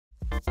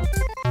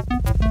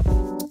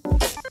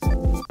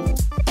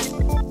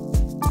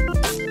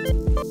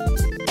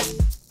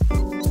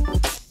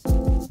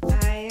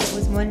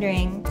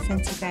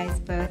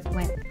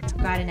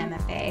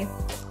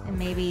and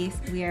maybe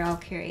we are all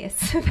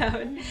curious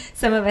about,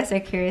 some of us are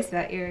curious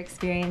about your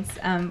experience.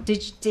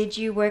 Did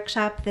you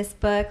workshop this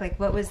book? Like,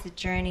 what was the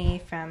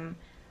journey from,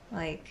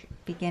 like,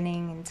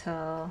 beginning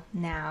until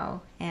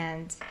now?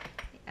 And,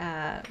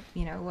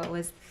 you know, what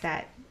was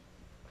that,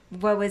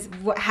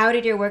 how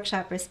did your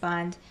workshop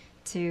respond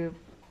to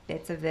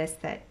bits of this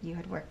that you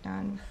had worked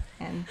on,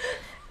 and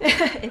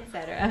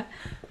etc.?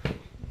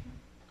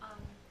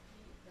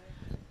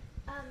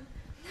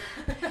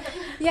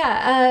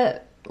 Yeah,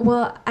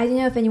 well, I don't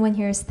know if anyone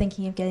here is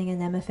thinking of getting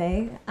an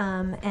M.F.A,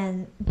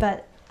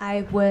 but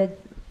I would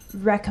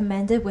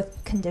recommend it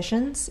with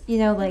conditions. You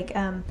know, like,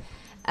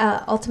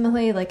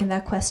 ultimately, like in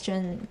that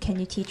question, can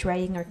you teach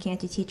writing or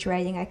can't you teach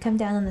writing? I come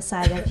down on the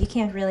side of you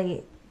can't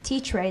really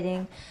teach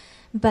writing,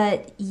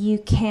 but you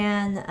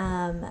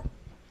can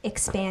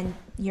expand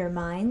your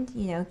mind,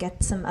 you know,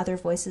 get some other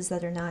voices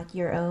that are not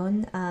your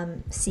own,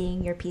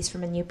 seeing your piece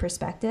from a new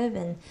perspective.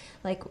 And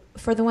like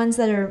for the ones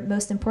that are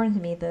most important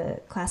to me, the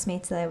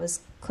classmates that I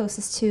was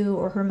closest to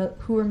or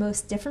who were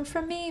most different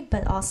from me,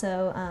 but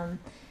also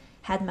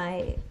had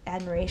my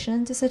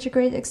admiration to such a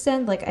great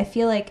extent, like I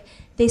feel like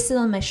they sit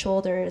on my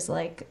shoulders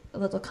like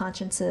little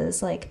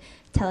consciences, like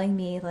telling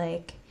me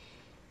like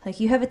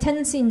you have a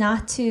tendency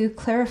not to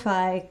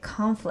clarify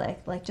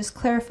conflict, like just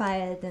clarify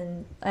it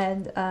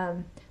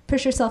and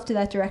push yourself to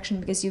that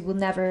direction because you will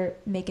never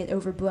make it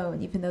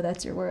overblown, even though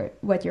that's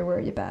what you're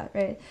worried about,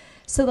 right?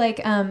 So like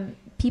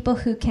people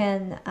who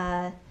can,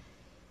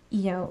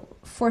 you know,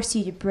 force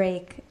you to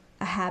break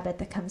a habit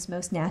that comes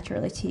most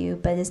naturally to you,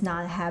 but is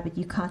not a habit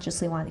you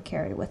consciously want to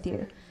carry with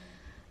you.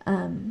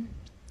 And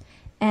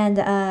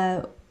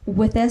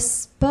with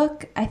this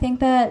book, I think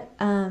that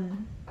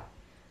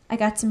I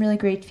got some really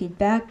great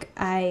feedback.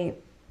 I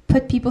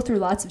put people through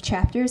lots of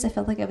chapters. I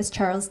felt like I was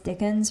Charles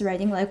Dickens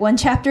writing like one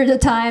chapter at a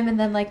time and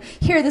then like,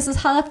 here, this is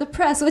hot off the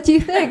press. What do you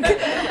think?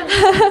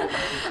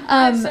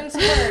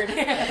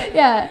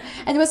 Yeah,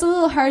 and it was a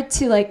little hard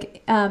to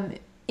like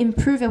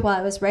improve it while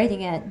I was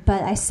writing it,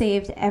 but I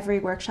saved every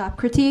workshop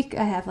critique.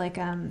 I have like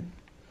a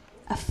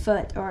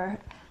foot or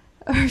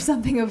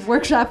something of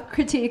workshop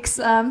critiques.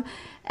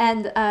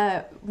 And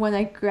when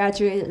I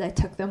graduated, I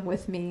took them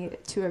with me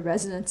to a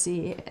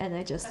residency, and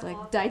I just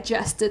like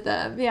digested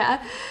them.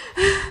 Yeah,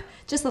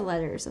 just the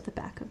letters at the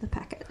back of the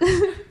packet.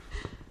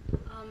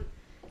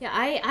 Yeah,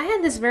 I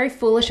had this very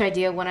foolish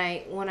idea when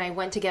I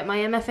went to get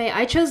my M.F.A.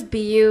 I chose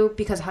BU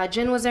because Ha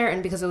Jin was there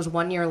and because it was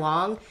 1 year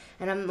long.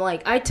 And I'm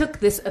like, I took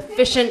this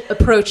efficient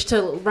approach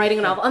to writing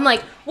a novel. I'm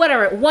like,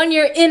 whatever, 1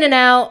 year in and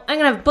out. I'm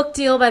gonna have a book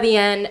deal by the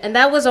end, and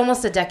that was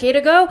almost a decade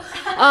ago.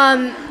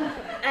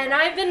 And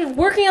I've been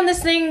working on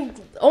this thing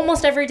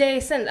almost every day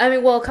since. I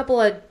mean, well, a couple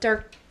of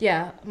dark,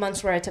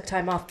 months where I took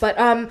time off. But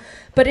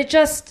it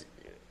just,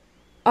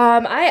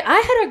 I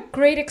had a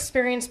great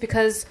experience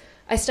because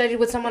I studied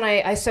with someone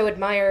I so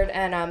admired,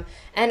 and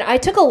I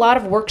took a lot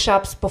of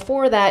workshops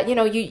before that. You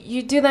know,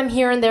 you do them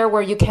here and there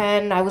where you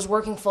can. I was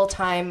working full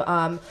time.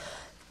 I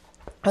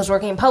was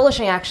working in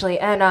publishing actually,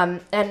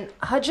 and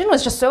Ha Jin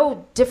was just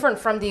so different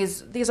from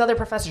these other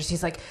professors.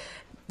 He's like,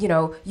 you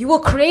know, you will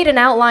create an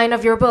outline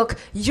of your book.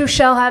 You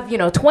shall have,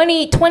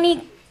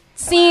 20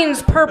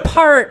 scenes per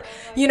part.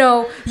 You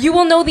know, you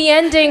will know the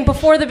ending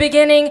before the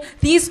beginning.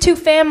 These two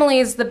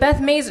families, the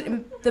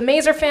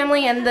Mazer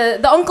family and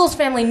the uncle's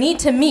family, need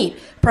to meet.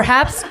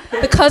 Perhaps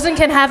the cousin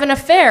can have an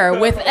affair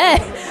with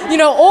Ed,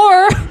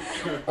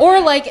 or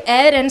like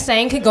Ed and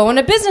Sang could go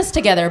into business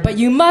together. But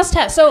you must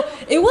have. So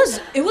it was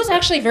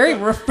actually very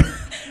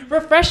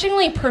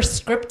refreshingly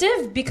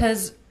prescriptive,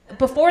 because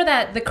before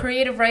that, the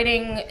creative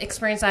writing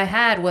experience I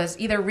had was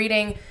either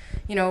reading,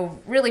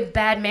 really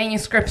bad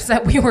manuscripts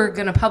that we were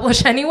going to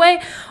publish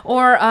anyway,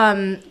 or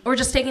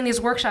just taking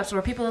these workshops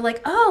where people are like,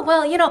 oh,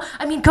 well,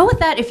 go with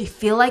that if you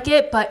feel like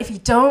it, but if you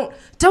don't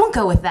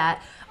go with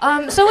that.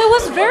 So it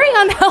was very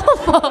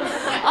unhelpful.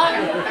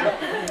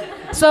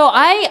 So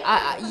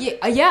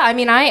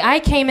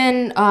I came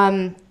in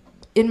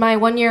my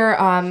 1 year,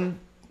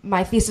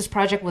 my thesis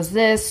project was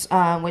this,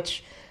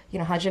 which,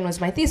 Ha Jin was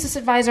my thesis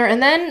advisor,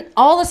 and then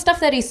all the stuff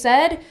that he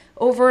said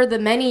over the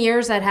many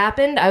years that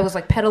happened, I was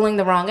like peddling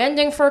the wrong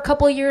ending for a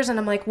couple of years, and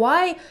I'm like,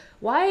 why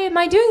am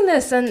I doing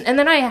this? And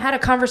then I had a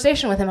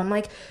conversation with him. I'm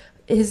like,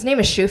 his name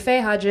is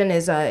Shufei, Ha Jin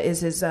is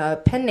his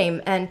pen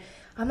name, and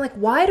I'm like,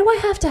 why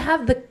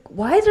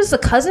does the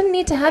cousin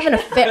need to have an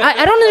affair?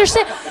 I don't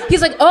understand.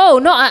 He's like,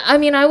 oh, no,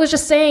 I was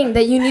just saying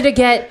that you need to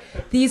get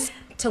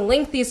to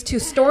link these two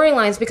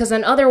storylines, because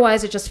then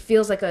otherwise it just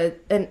feels like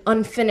an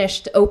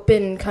unfinished,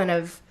 open kind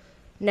of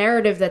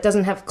narrative that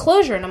doesn't have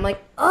closure. And I'm like,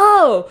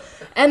 oh.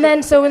 And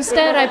then so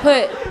instead I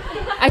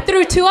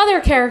threw two other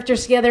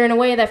characters together in a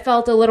way that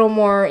felt a little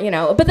more,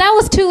 but that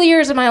was 2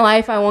 years of my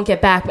life I won't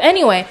get back. But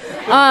anyway,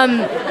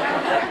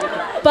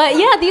 but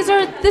yeah,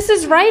 this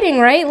is writing,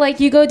 right? Like,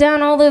 you go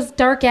down all those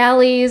dark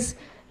alleys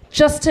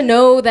just to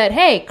know that,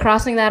 hey,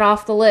 crossing that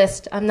off the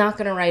list, I'm not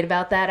going to write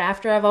about that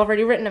after I've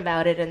already written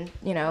about it and,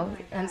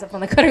 ends up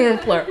on the cutting room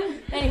floor.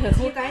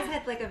 Anywho. You guys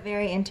had like a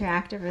very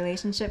interactive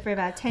relationship for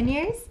about 10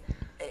 years?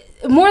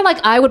 more like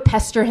I would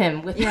pester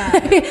him with,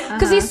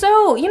 because he's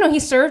so, he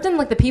served in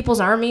like the People's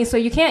Army, so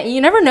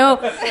you never know.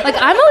 Like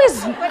I'm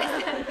always,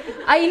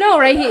 I know,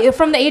 right?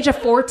 From the age of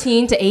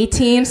 14 to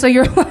 18, so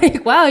you're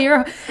like,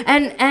 wow,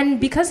 and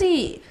because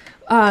he's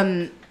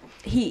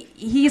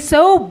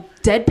so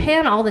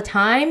deadpan all the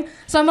time,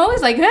 so I'm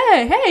always like,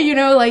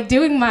 hey, like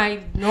doing my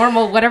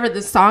normal whatever,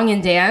 the song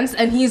and dance,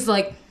 and he's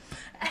like,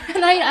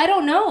 and I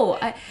don't know,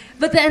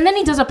 and then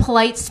he does a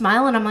polite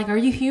smile, and I'm like, are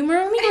you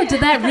humoring me, or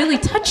did that really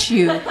touch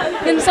you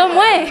in some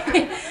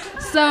way?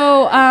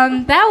 So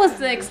that was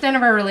the extent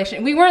of our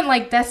relationship. We weren't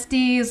like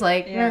besties,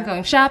 like we weren't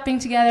going shopping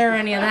together or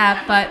any of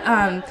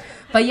that,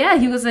 but yeah,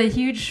 he was a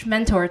huge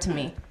mentor to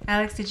me.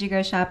 Alex, did you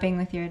go shopping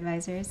with your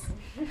advisors?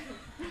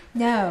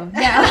 No.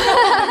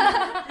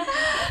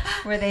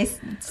 Were they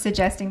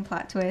suggesting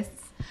plot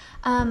twists?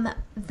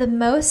 The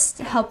most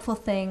helpful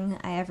thing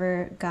I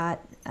ever got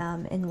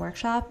in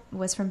workshop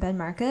was from Ben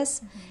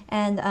Marcus,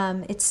 and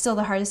it's still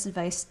the hardest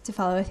advice to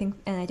follow, I think,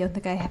 and I don't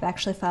think I have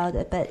actually followed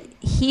it, but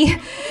he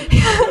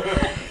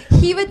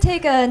would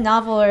take a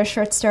novel or a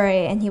short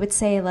story and he would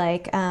say,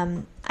 like,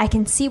 I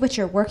can see what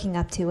you're working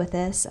up to with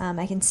this.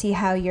 I can see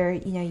how you're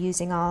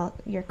using all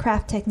your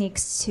craft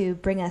techniques to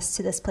bring us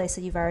to this place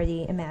that you've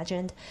already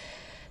imagined,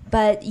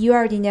 but you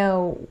already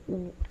know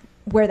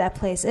where that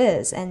place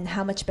is, and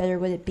how much better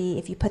would it be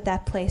if you put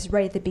that place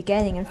right at the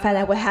beginning and find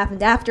out what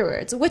happened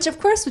afterwards, which of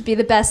course would be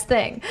the best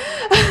thing.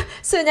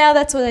 So now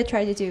that's what I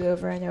try to do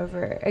over and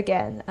over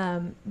again.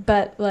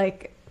 But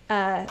like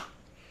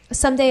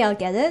someday I'll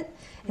get it,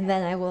 and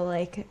then I will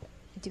like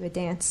do a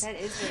dance. That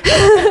is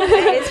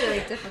really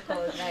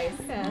difficult advice.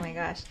 Yeah. Oh my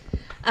gosh.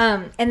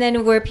 And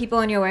then were people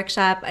in your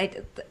workshop,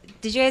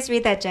 did you guys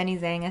read that Jenny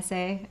Zhang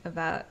essay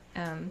about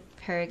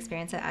her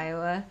experience at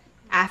Iowa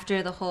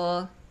after the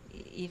whole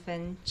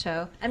Yifan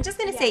Cho? I'm just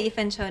going to say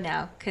Yifan Cho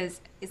now,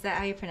 because is that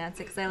how you pronounce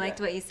it? Because I liked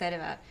what you said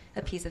about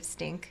a piece of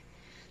stink.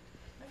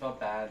 I felt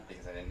bad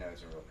because I didn't know it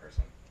was a real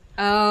person.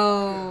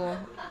 Oh.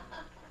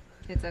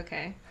 It's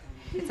okay.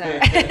 It's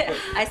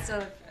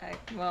all right.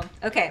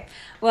 Okay.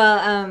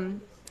 Well,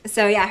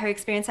 so yeah, her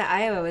experience at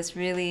Iowa was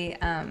really,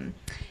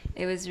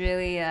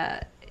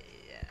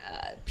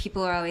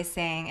 people are always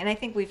saying, and I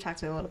think we've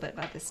talked a little bit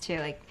about this too,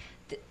 like,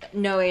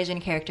 no Asian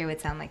character would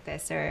sound like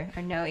this, or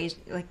no Asian,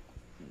 like,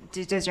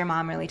 does your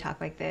mom really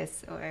talk like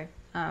this? Or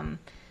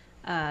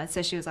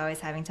so she was always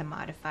having to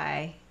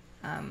modify,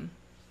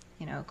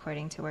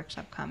 according to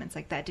workshop comments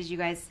like that. Did you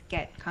guys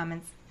get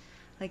comments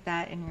like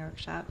that in your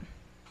workshop?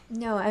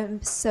 No,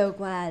 I'm so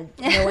glad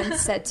no one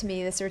said to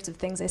me the sorts of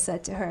things I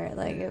said to her.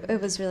 Like, it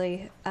was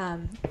really,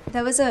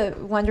 that was a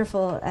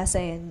wonderful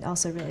essay and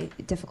also really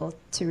difficult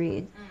to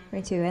read,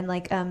 right, too. And,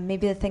 like,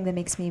 maybe the thing that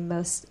makes me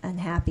most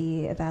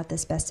unhappy about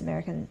this Best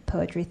American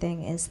Poetry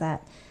thing is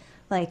that,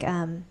 like,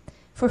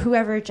 for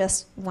whoever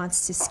just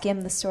wants to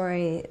skim the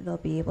story, they'll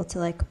be able to,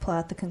 like, pull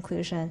out the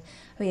conclusion,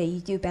 oh, yeah, you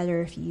do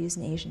better if you use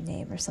an Asian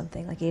name or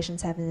something. Like,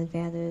 Asians have an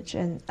advantage.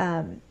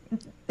 And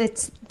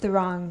it's the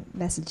wrong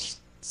message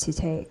to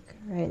take,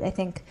 right? I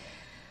think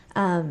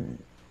I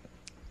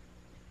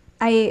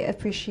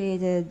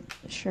appreciated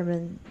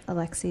Sherman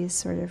Alexi's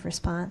sort of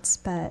response,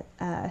 but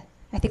I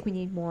think we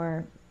need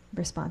more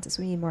responses.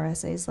 We need more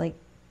essays like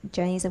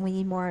Jenny's, and we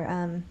need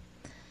more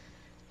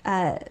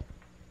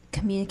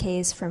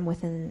communiques from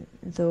within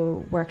the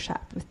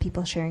workshop with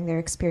people sharing their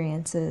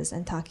experiences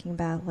and talking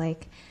about,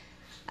 like,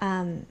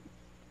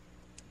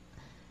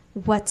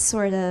 what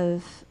sort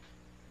of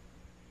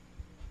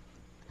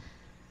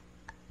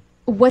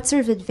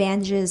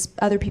advantages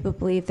other people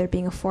believe they're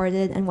being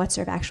afforded, and what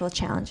sort of actual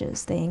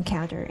challenges they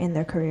encounter in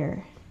their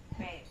career.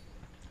 Right.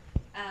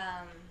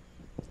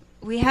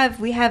 We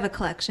have a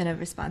collection of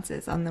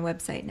responses on the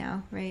website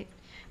now, right?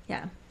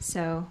 Yeah.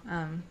 So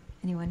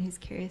anyone who's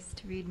curious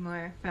to read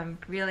more from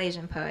real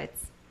Asian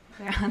poets,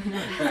 they're on the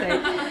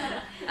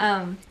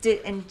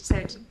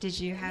website. Did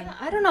you have? Yeah,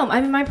 I don't know.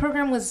 I mean, my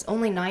program was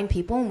only 9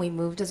 people, and we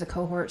moved as a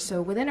cohort.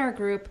 So within our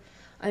group,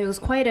 it was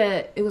quite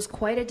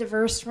a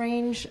diverse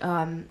range.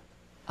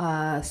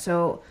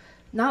 So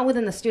not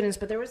within the students,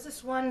 but there was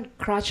this one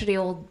crotchety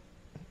old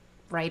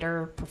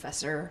writer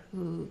professor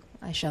who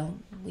I shall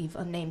leave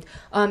unnamed,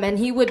 and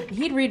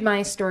he'd read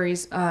my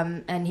stories,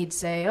 and he'd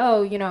say,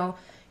 oh,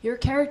 your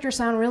characters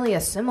sound really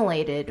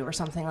assimilated or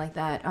something like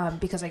that,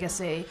 because I guess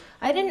I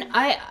think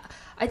I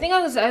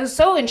was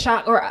so in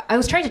shock, or I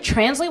was trying to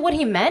translate what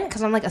he meant,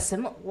 because I'm like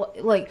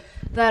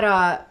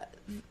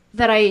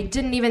that I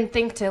didn't even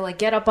think to, like,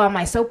 get up on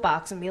my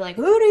soapbox and be like,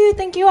 who do you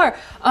think you are?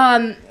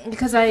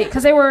 Because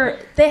they were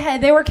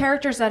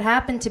characters that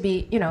happened to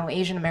be,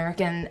 Asian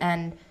American,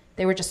 and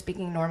they were just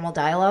speaking normal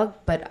dialogue,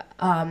 but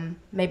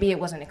maybe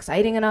it wasn't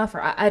exciting enough,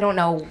 or I don't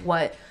know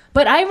what.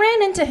 But I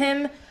ran into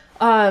him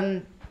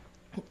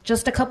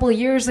just a couple of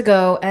years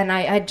ago, and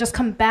I'd just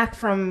come back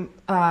from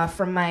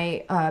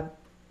my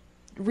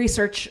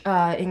research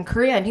in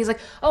Korea, and he's like,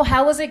 oh,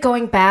 how was it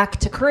going back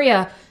to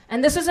Korea?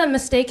 And this is a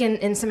mistake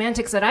in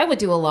semantics that I would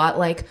do a lot,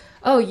 like,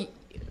 oh,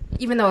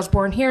 even though I was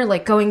born here,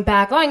 like going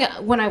back,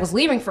 when I was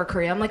leaving for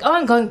Korea, I'm like,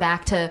 I'm going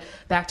back to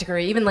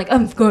Korea, even like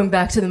I'm going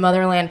back to the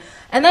motherland.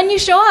 And then you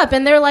show up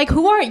and they're like,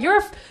 who are you?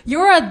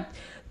 You're a,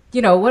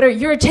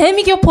 you're a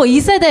재미교포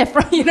 2세대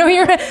from,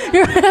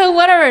 you're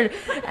whatever,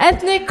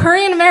 ethnic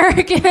Korean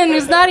American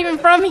who's not even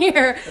from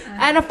here,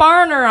 and a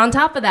foreigner on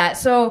top of that.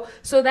 So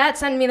that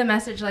sent me the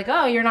message like,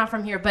 oh, you're not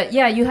from here. But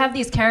yeah, you have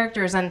these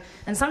characters, and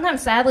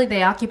sometimes sadly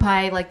they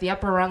occupy like the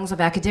upper rungs of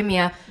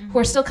academia, who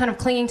are still kind of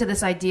clinging to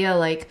this idea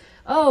like,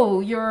 oh,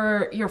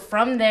 you're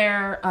from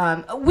there.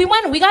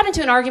 We got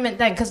into an argument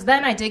then, because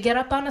then I did get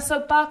up on a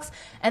soapbox,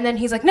 and then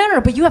he's like, no,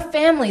 but you have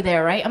family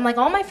there, right? I'm like,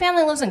 all my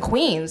family lives in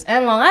Queens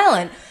and Long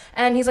Island.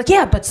 And he's like,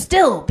 yeah, but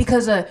still,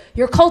 because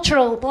your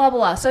cultural blah,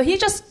 blah. So he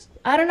just,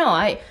 I don't know.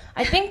 I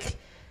think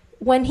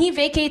when he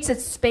vacates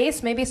its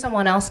space, maybe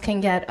someone else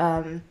can get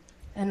a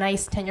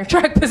nice tenure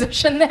track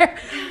position there.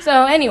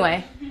 So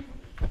anyway,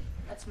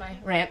 that's my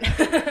rant.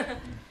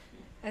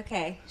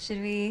 Okay,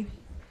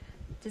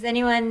 does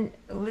anyone,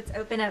 let's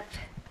open up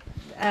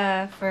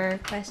for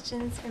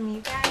questions from you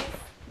guys.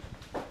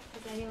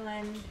 Does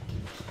anyone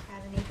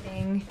have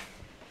anything?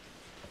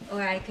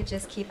 Or I could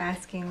just keep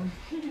asking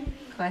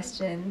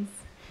questions.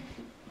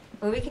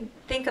 Well, we can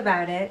think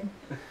about it.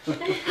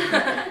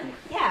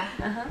 Yeah.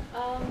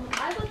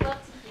 I would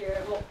love to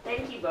hear, well,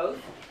 thank you both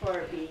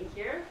for being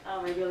here.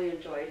 I really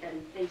enjoyed,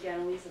 and thank you,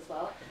 Anelise, as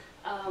well.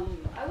 I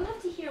would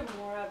love to hear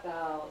more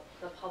about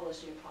the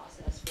publishing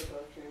process for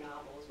both your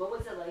novels. What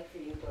was it like for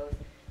you both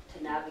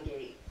to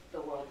navigate the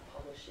world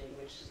of publishing,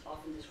 which is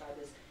often described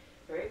as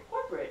very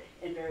corporate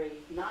and very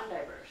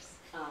non-diverse,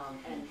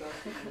 and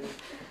both of you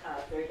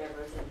very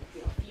diverse and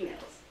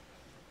females?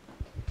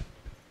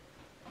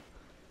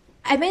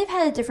 I may have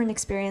had a different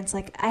experience.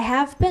 Like, I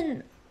have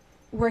been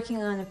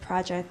working on a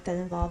project that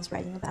involves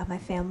writing about my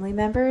family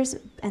members,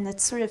 and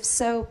it's sort of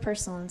so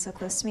personal and so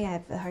close to me. I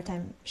have a hard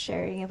time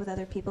sharing it with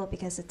other people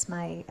because it's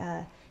my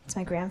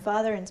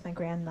grandfather and it's my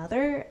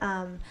grandmother.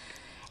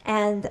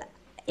 And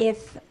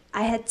if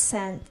I had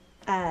sent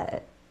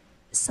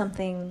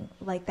something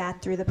like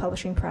that through the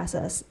publishing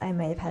process, I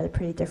might have had a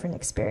pretty different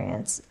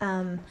experience.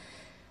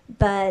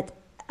 But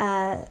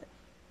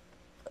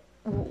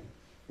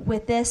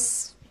with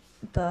this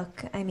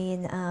book, I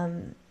mean,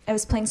 I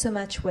was playing so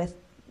much with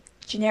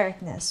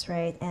genericness,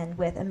 right, and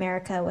with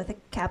America with a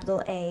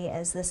capital A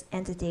as this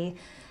entity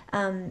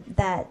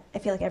that I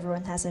feel like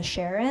everyone has a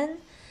share in.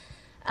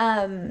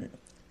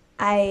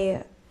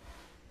 I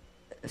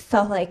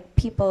felt like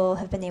people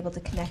have been able to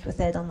connect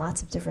with it on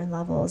lots of different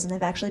levels, and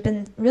I've actually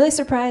been really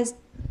surprised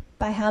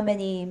by how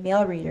many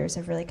male readers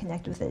have really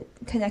connected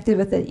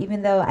with it,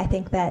 even though I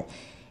think that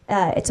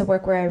it's a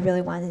work where I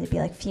really wanted to be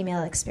like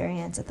female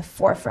experience at the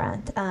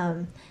forefront,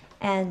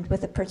 and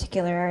with a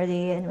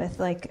particularity and with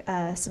like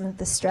some of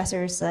the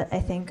stressors that I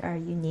think are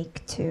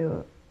unique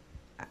to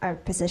our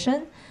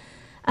position.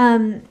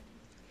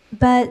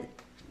 But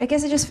I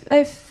guess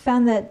I've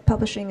found that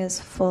publishing is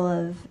full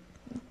of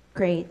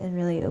great and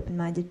really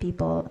open-minded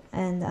people,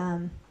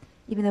 and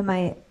even though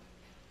my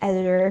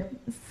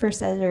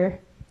first editor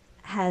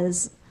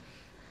has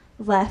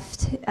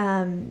left,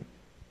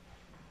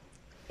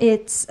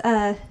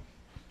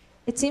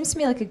 it seems to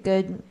me like a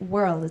good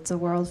world. It's a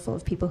world full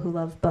of people who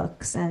love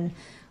books, and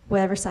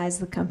whatever size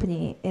the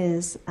company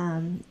is,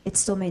 it's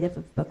still made up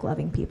of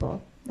book-loving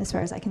people, as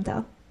far as I can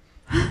tell.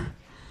 Yeah,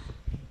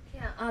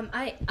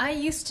 I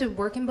used to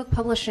work in book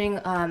publishing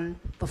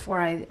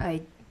before I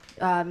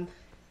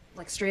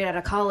like straight out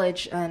of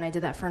college, and I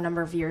did that for a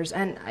number of years.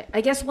 And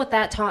I guess what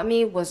that taught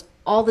me was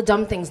all the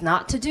dumb things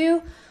not to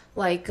do.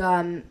 Like,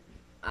 I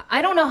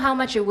don't know how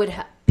much it would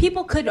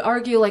people could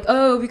argue like,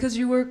 oh, because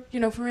you work,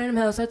 for Random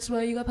House, that's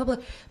why you got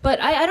published.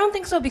 But I don't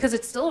think so, because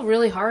it's still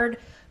really hard.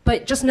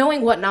 But just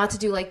knowing what not to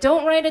do, like,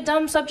 don't write a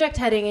dumb subject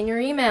heading in your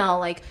email,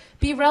 like,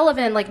 be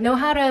relevant, like, know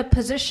how to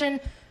position.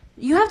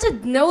 You have to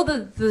know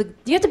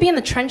you have to be in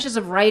the trenches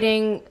of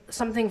writing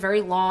something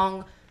very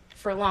long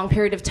for a long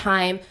period of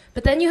time,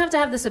 but then you have to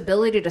have this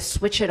ability to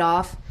switch it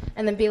off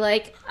and then be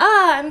like,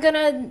 I'm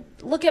gonna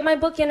look at my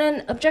book in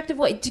an objective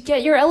way, to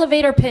get your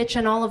elevator pitch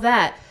and all of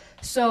that.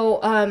 So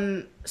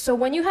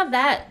when you have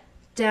that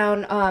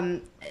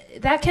down,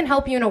 that can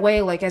help you in a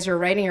way, like as you're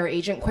writing your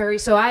agent query.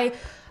 So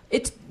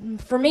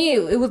for me,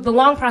 the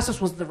long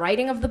process was the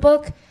writing of the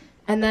book,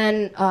 and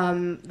then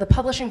the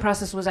publishing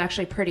process was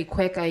actually pretty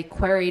quick. I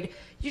queried.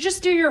 You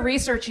just do your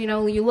research.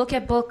 You look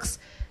at books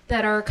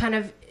that are kind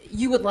of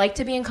you would like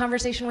to be in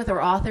conversation with,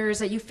 or authors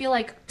that you feel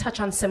like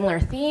touch on similar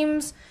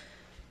themes.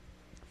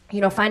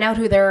 Find out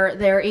who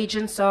their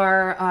agents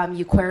are.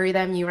 You query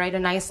them. You write a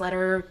nice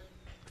letter,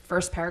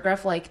 first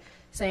paragraph like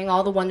saying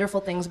all the wonderful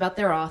things about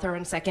their author,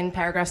 and second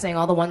paragraph saying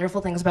all the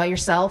wonderful things about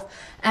yourself.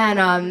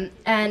 And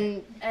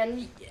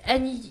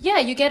yeah,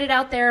 you get it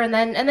out there, and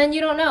then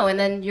you don't know, and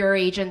then your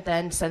agent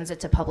then sends it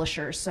to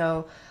publishers.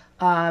 So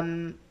I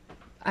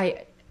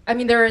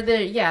mean there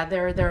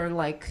are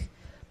like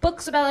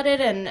books about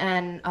it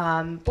and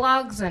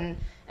blogs and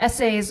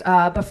essays,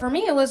 but for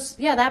me it was,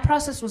 that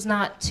process was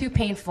not too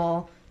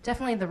painful.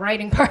 Definitely the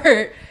writing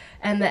part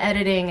and the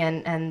editing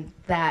and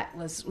that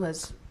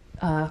was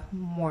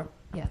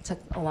it took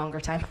a longer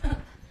time.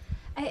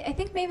 I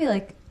think maybe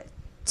like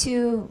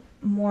two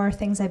more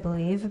things I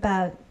believe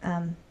about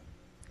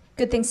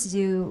good things to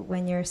do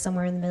when you're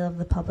somewhere in the middle of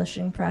the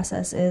publishing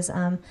process is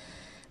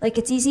like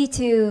it's easy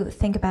to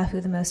think about who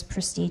the most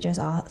prestigious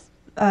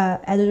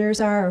editors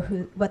are or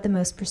what the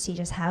most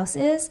prestigious house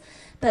is,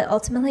 but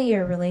ultimately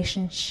your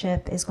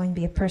relationship is going to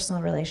be a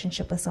personal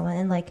relationship with someone,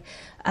 and like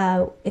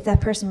if that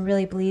person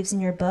really believes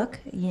in your book,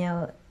 you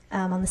know,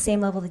 on the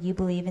same level that you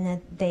believe in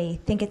it, they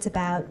think it's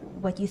about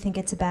what you think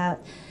it's about,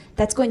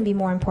 that's going to be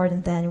more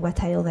important than what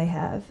title they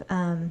have.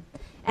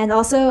 And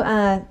also,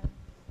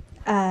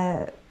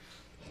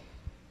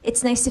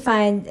 it's nice to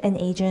find an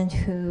agent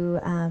who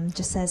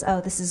just says,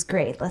 oh, this is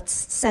great, let's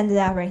send it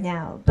out right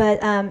now. But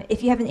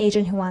if you have an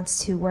agent who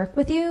wants to work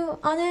with you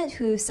on it,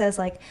 who says,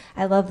 like,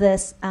 I love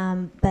this,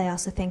 but I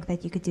also think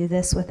that you could do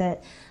this with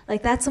it,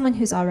 like, that's someone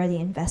who's already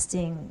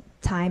investing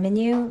time in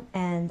you,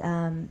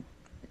 and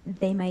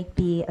they might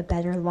be a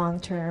better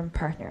long-term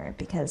partner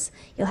because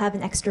you'll have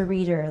an extra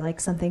reader,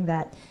 like something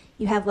that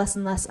you have less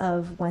and less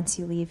of once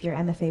you leave your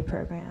MFA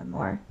program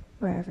or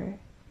wherever.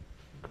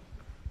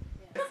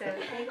 So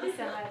thank you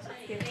so much.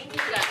 Thank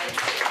you guys.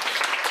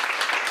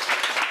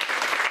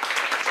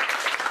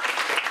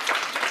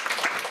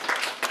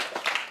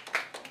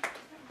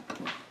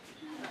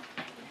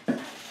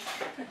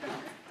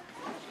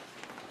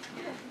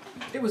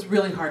 It was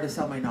really hard to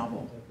sell my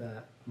novel.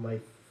 That my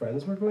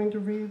friends were going to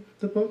read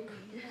the book,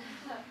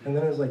 and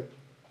then I was like,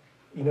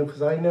 you know,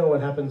 because I know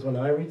what happens when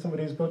I read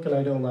somebody's book and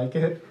I don't like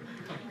it,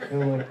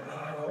 and I'm like,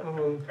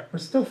 we're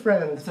still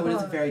friends. So it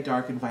is a very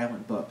dark and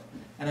violent book,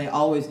 and I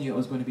always knew it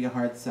was going to be a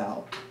hard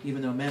sell,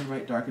 even though men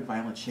write dark and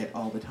violent shit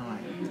all the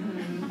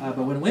time. But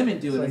when women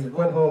do So it, I it's like,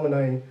 went home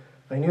and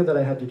I knew that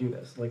I had to do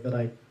this, like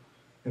that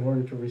in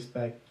order to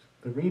respect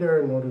the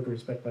reader, in order to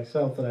respect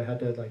myself, that I had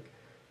to like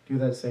do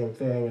that same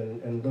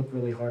thing and look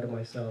really hard at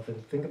myself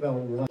and think about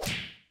what